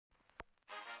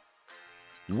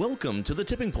Welcome to The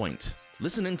Tipping Point.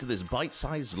 Listen into this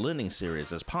bite-sized learning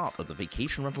series as part of the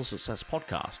Vacation Rental Success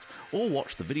podcast, or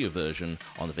watch the video version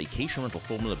on the Vacation Rental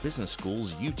Formula Business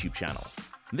School's YouTube channel.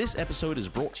 This episode is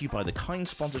brought to you by the kind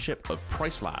sponsorship of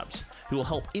Price Labs, who will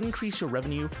help increase your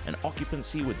revenue and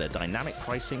occupancy with their dynamic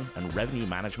pricing and revenue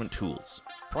management tools.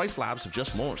 Price Labs have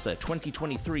just launched their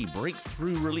 2023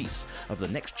 breakthrough release of the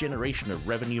next generation of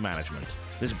revenue management.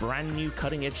 This brand new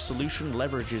cutting-edge solution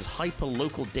leverages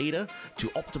hyper-local data to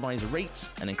optimize rates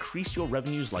and increase your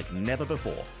revenues like never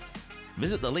before.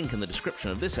 Visit the link in the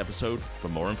description of this episode for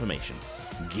more information.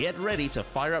 Get ready to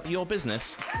fire up your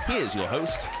business. Here's your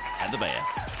host, Heather Bayer.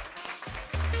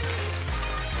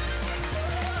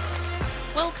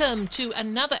 Welcome to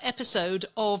another episode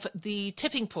of The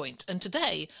Tipping Point, and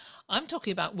today I'm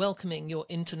talking about welcoming your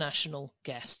international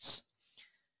guests.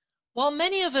 While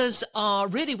many of us are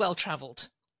really well travelled,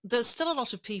 there's still a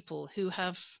lot of people who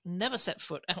have never set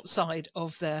foot outside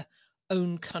of their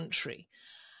own country.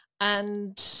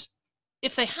 And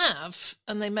if they have,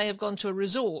 and they may have gone to a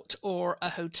resort or a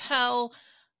hotel,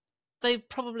 they've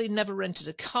probably never rented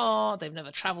a car, they've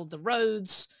never travelled the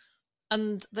roads,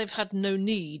 and they've had no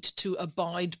need to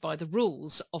abide by the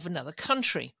rules of another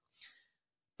country.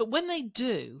 But when they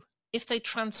do, if they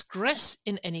transgress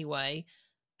in any way,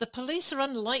 the police are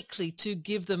unlikely to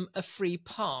give them a free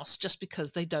pass just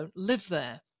because they don't live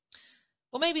there.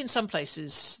 Well, maybe in some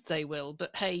places they will,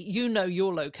 but hey, you know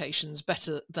your locations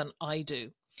better than I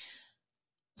do.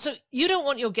 So you don't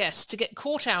want your guests to get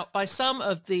caught out by some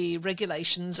of the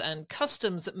regulations and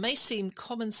customs that may seem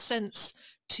common sense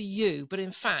to you, but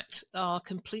in fact are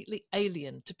completely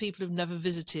alien to people who've never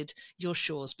visited your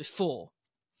shores before.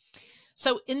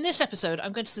 So in this episode,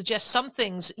 I'm going to suggest some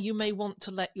things you may want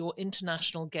to let your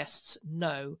international guests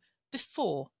know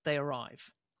before they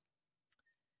arrive.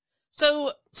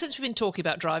 So since we've been talking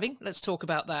about driving, let's talk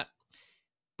about that.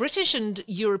 British and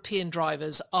European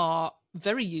drivers are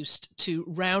very used to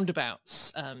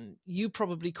roundabouts. You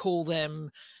probably call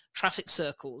them traffic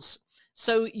circles.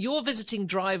 So your visiting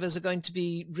drivers are going to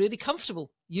be really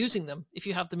comfortable using them if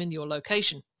you have them in your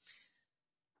location.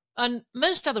 And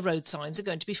most other road signs are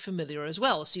going to be familiar as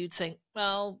well. So you'd think,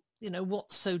 well,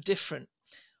 what's so different?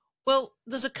 Well,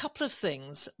 there's a couple of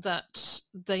things that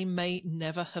they may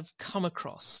never have come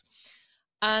across.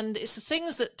 And it's the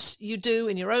things that you do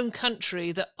in your own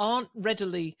country that aren't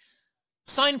readily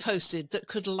signposted that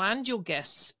could land your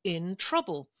guests in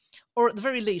trouble, or at the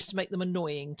very least make them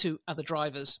annoying to other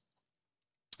drivers.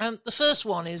 The first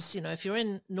one is, if you're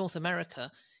in North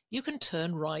America, you can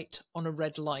turn right on a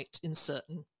red light in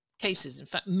certain cases. In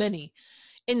fact, many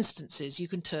instances you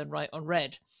can turn right on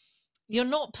red. You're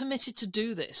not permitted to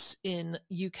do this in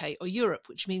UK or Europe,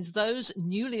 which means those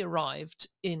newly arrived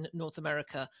in North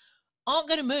America aren't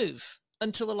going to move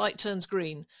until the light turns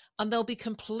green, and they'll be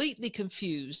completely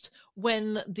confused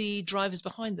when the drivers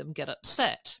behind them get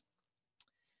upset.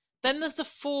 Then there's the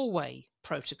four-way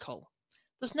protocol.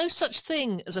 There's no such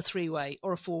thing as a three-way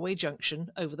or a four-way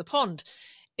junction over the pond.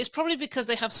 It's probably because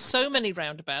they have so many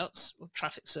roundabouts, or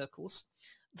traffic circles,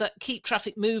 that keep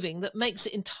traffic moving that makes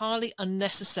it entirely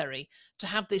unnecessary to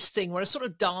have this thing where a sort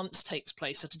of dance takes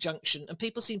place at a junction and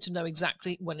people seem to know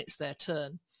exactly when it's their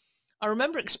turn. I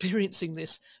remember experiencing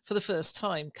this for the first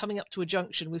time, coming up to a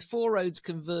junction with four roads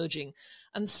converging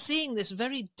and seeing this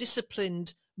very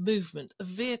disciplined movement of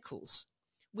vehicles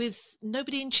with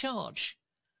nobody in charge.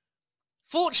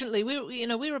 Fortunately,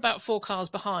 we were about 4 cars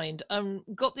behind and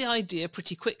got the idea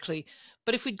pretty quickly.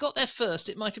 But if we'd got there first,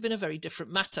 it might have been a very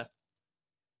different matter.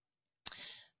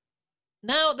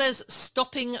 Now there's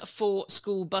stopping for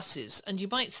school buses. And you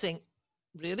might think,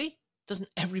 really? Doesn't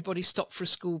everybody stop for a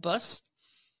school bus?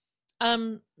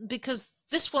 Because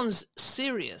this one's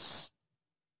serious.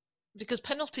 Because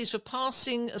penalties for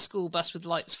passing a school bus with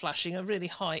lights flashing are really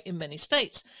high in many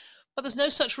states. But there's no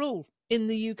such rule in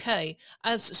the UK,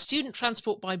 as student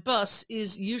transport by bus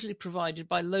is usually provided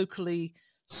by locally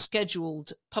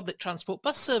scheduled public transport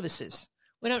bus services.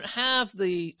 We don't have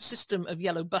the system of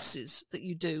yellow buses that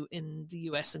you do in the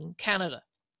US and Canada.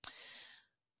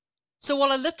 So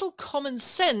while a little common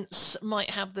sense might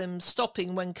have them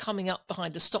stopping when coming up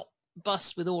behind a stop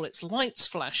bus with all its lights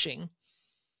flashing,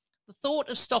 the thought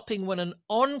of stopping when an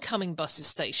oncoming bus is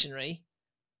stationary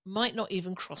might not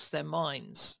even cross their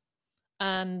minds.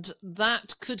 And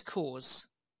that could cause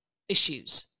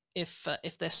issues if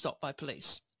they're stopped by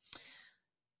police.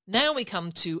 Now we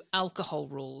come to alcohol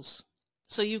rules.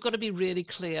 So you've got to be really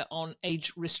clear on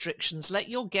age restrictions. Let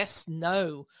your guests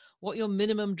know what your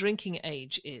minimum drinking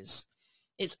age is.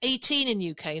 It's 18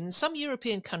 in UK, and in some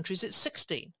European countries it's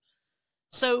 16.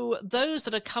 So those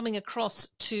that are coming across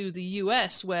to the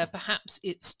US where perhaps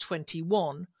it's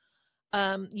 21,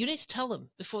 you need to tell them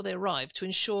before they arrive to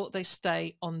ensure they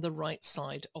stay on the right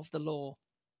side of the law.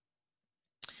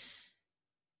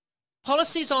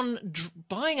 Policies on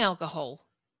buying alcohol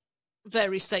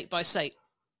vary state by state.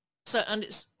 And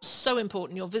it's so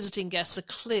important your visiting guests are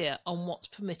clear on what's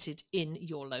permitted in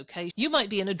your location. You might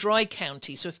be in a dry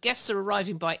county, so if guests are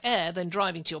arriving by air, then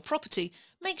driving to your property,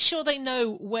 make sure they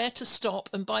know where to stop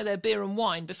and buy their beer and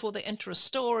wine before they enter a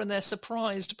store and they're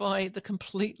surprised by the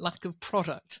complete lack of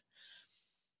product.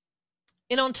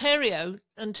 In Ontario,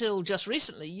 until just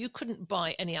recently, you couldn't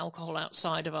buy any alcohol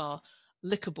outside of our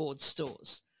liquor board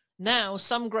stores. Now,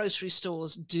 some grocery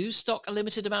stores do stock a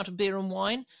limited amount of beer and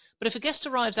wine, but if a guest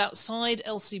arrives outside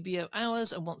LCBO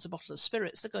hours and wants a bottle of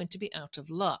spirits, they're going to be out of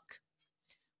luck.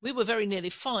 We were very nearly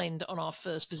fined on our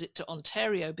first visit to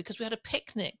Ontario because we had a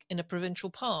picnic in a provincial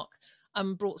park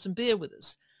and brought some beer with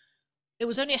us. It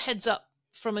was only a heads up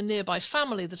from a nearby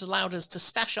family that allowed us to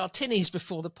stash our tinnies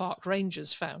before the park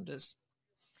rangers found us.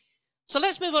 So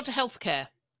let's move on to healthcare.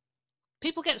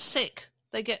 People get sick.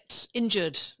 They get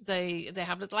injured, they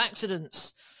have little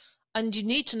accidents, and you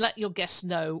need to let your guests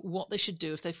know what they should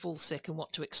do if they fall sick and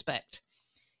what to expect.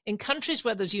 In countries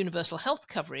where there's universal health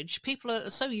coverage, people are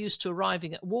so used to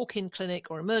arriving at a walk-in clinic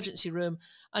or emergency room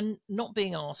and not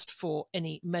being asked for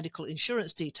any medical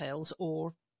insurance details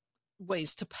or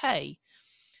ways to pay.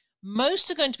 Most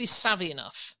are going to be savvy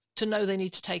enough to know they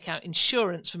need to take out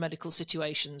insurance for medical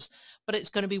situations, but it's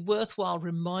going to be worthwhile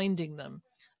reminding them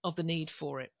of the need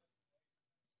for it.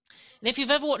 And if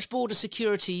you've ever watched Border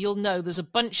Security, you'll know there's a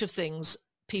bunch of things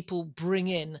people bring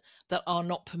in that are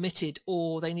not permitted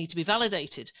or they need to be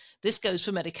validated. This goes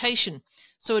for medication.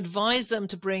 So advise them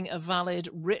to bring a valid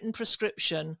written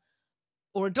prescription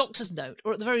or a doctor's note,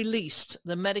 or at the very least,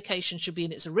 the medication should be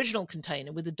in its original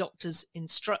container with the doctor's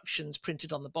instructions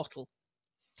printed on the bottle.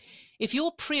 If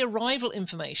your pre-arrival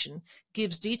information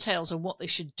gives details on what they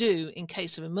should do in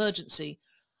case of emergency,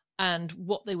 and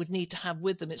what they would need to have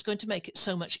with them, it's going to make it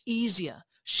so much easier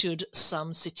should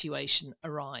some situation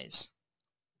arise.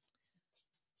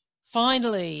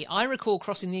 Finally, I recall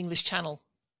crossing the English Channel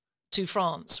to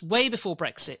France way before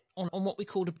Brexit on what we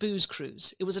called a booze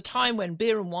cruise. It was a time when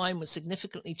beer and wine was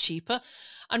significantly cheaper,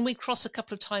 and we'd cross a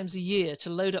couple of times a year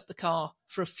to load up the car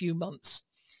for a few months.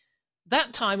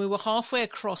 That time we were halfway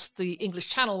across the English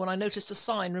Channel when I noticed a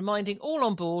sign reminding all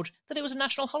on board that it was a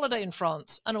national holiday in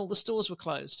France and all the stores were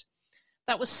closed.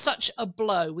 That was such a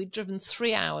blow. We'd driven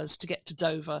 3 hours to get to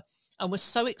Dover and were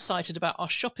so excited about our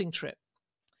shopping trip.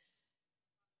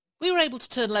 We were able to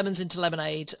turn lemons into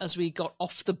lemonade as we got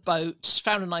off the boat,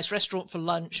 found a nice restaurant for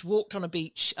lunch, walked on a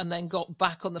beach, and then got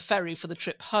back on the ferry for the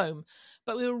trip home.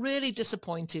 But we were really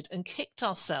disappointed and kicked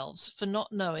ourselves for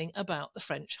not knowing about the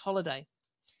French holiday.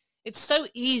 It's so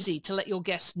easy to let your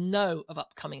guests know of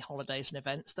upcoming holidays and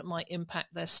events that might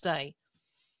impact their stay.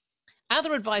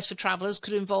 Other advice for travellers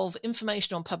could involve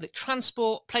information on public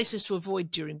transport, places to avoid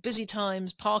during busy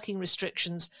times, parking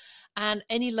restrictions, and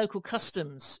any local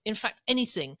customs. In fact,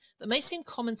 anything that may seem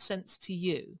common sense to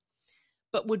you,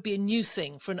 but would be a new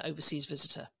thing for an overseas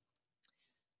visitor.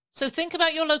 So think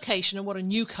about your location and what a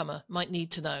newcomer might need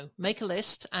to know. Make a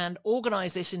list and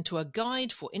organise this into a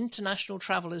guide for international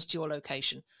travellers to your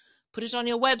location. Put it on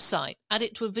your website, add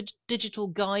it to a digital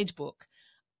guidebook,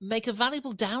 make a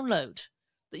valuable download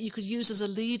that you could use as a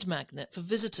lead magnet for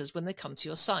visitors when they come to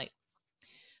your site.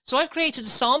 So I've created a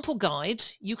sample guide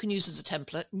you can use as a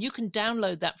template, and you can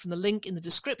download that from the link in the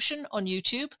description on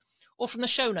YouTube or from the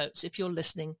show notes if you're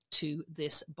listening to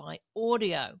this by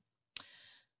audio.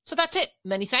 So that's it.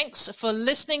 Many thanks for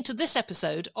listening to this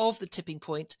episode of The Tipping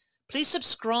Point. Please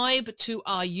subscribe to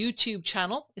our YouTube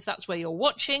channel if that's where you're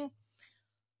watching,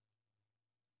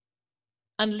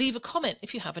 and leave a comment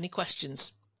if you have any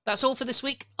questions. That's all for this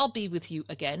week. I'll be with you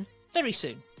again very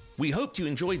soon. We hoped you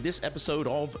enjoyed this episode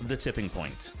of The Tipping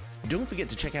Point. Don't forget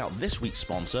to check out this week's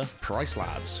sponsor, Price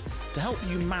Labs, to help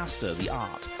you master the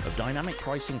art of dynamic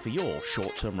pricing for your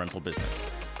short-term rental business.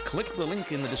 Click the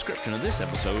link in the description of this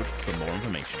episode for more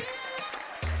information.